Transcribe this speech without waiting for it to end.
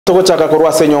Tukuchaka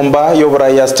kurwase nyumba yobra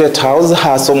ya State House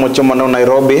haso muchumano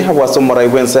Nairobi wasomo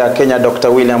raiwense ya Kenya Dr.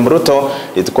 William Ruto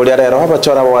litukulia rero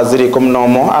abachora waziri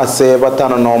kumnomo ase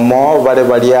batano nomo bale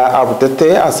balia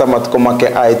abutete asa matukomake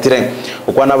aitire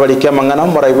ukwana balikia mangana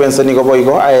mu raiwense nigo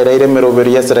boigo aereire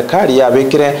meroberi ya serikali ya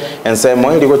bekire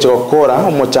ensemo iligo chokora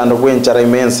umuchando bwenchara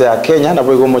imense ya Kenya na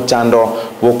boigo umuchando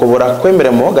bukubura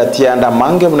kwemeremo gatianda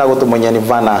mange munagotumonyani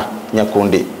vana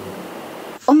nyakundi.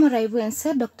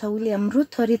 Omuraiwense Dr. William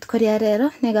Ruto ritkoria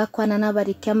rero negakwana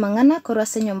nabarikia mangana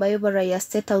korwase nyumba yobora ya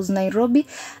State House Nairobi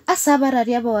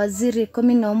asabararia abawaziri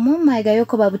 11 maiga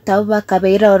yoko babutabo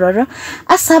bakabeira ororo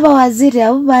asaba waziri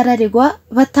abo bararigwa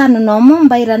batano nomo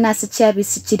mbaira nasi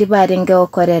cyabisi kiri barenge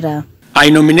okorera.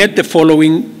 I nominate the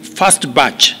following first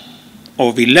batch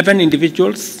of 11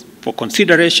 individuals for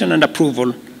consideration and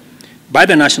approval by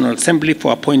the National Assembly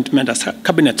for appointment as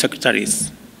cabinet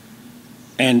secretaries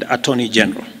and Attorney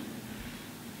General.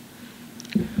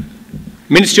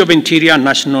 Ministry of Interior and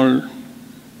National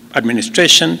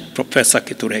Administration, Professor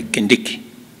Kithure Kindiki.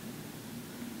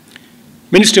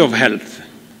 Ministry of Health,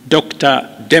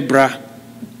 Dr. Deborah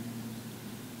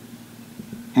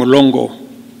Mulongo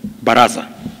Baraza.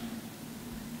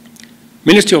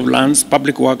 Ministry of Lands,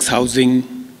 Public Works, Housing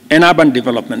and Urban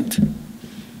Development,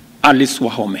 Alice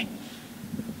Wahome.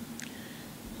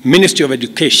 Ministry of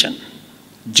Education,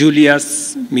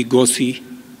 Julius Migosi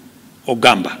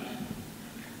Ogamba.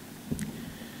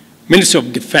 Ministry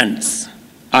of Defense,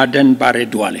 Aden Bare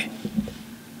Duale.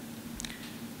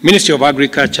 Ministry of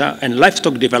Agriculture and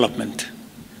Livestock Development,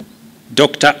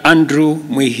 Dr. Andrew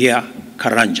Muihia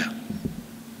Karanja.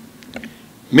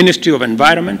 Ministry of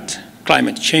Environment,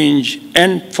 Climate Change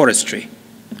and Forestry,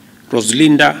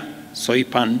 Roslinda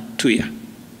Soipan Tuya.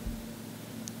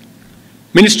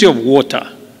 Ministry of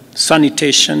Water,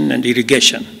 Sanitation and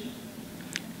Irrigation,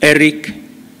 Eric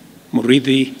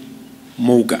Muridhi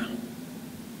Muga.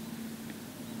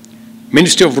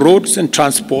 Ministry of Roads and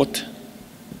Transport,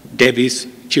 Davis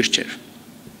Chircher.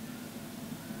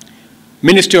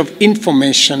 Ministry of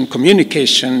Information,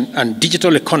 Communication and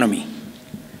Digital Economy,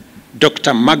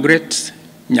 Dr. Margaret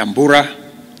Nyambura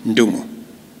Ndungu.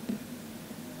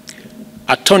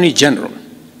 Attorney General,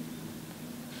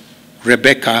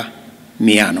 Rebecca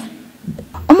Miano.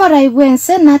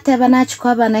 Omuraiwense nateba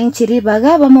nachikwa bananchi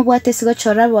ribaga bamubwate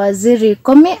sigochora waziri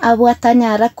 10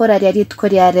 abwatanya arakora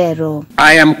ryitkoria rero.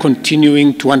 I am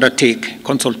continuing to undertake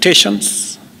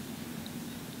consultations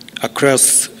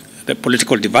across the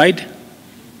political divide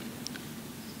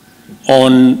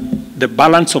on the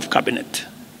balance of cabinet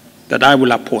that I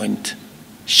will appoint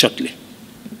shortly.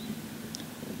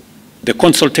 The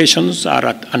consultations are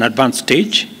at an advanced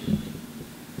stage,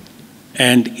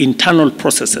 and internal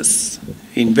processes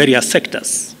in various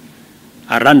sectors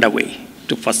are underway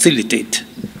to facilitate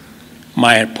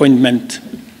my appointment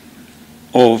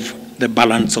of the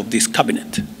balance of this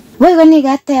cabinet. Wegoni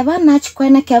gateba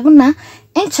nachikwena kyabuna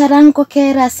encharango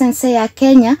kera sense ya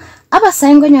Kenya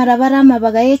abasango nyorabara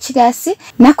mabagaye chigasi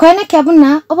na kwene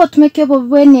kyabuna obotumekyo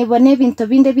bobwene bone bintu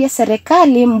binde bya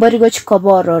serikali mborigo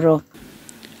chikobororo.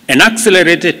 An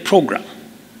accelerated program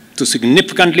to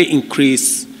significantly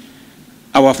increase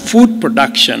our food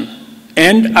production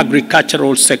and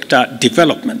agricultural sector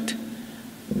development,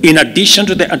 in addition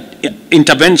to the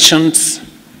interventions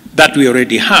that we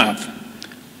already have,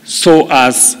 so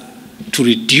as to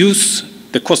reduce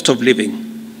the cost of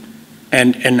living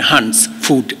and enhance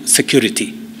food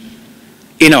security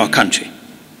in our country.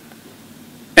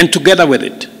 And together with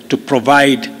it, to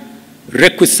provide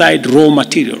requisite raw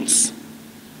materials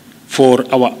for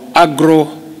our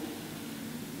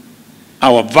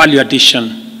our value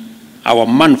addition, our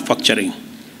manufacturing,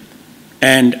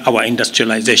 and our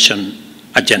industrialization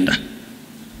agenda.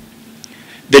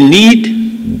 The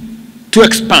need to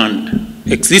expand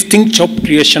existing job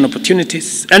creation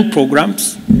opportunities and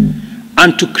programs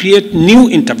and to create new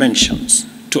interventions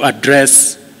to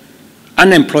address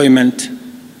unemployment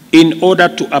in order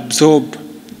to absorb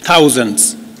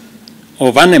thousands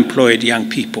of unemployed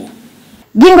young people.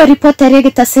 Gingo reporter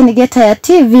yegeta senigeta ya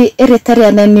TV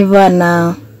eritrea na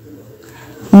nivana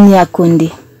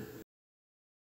Nyakundi.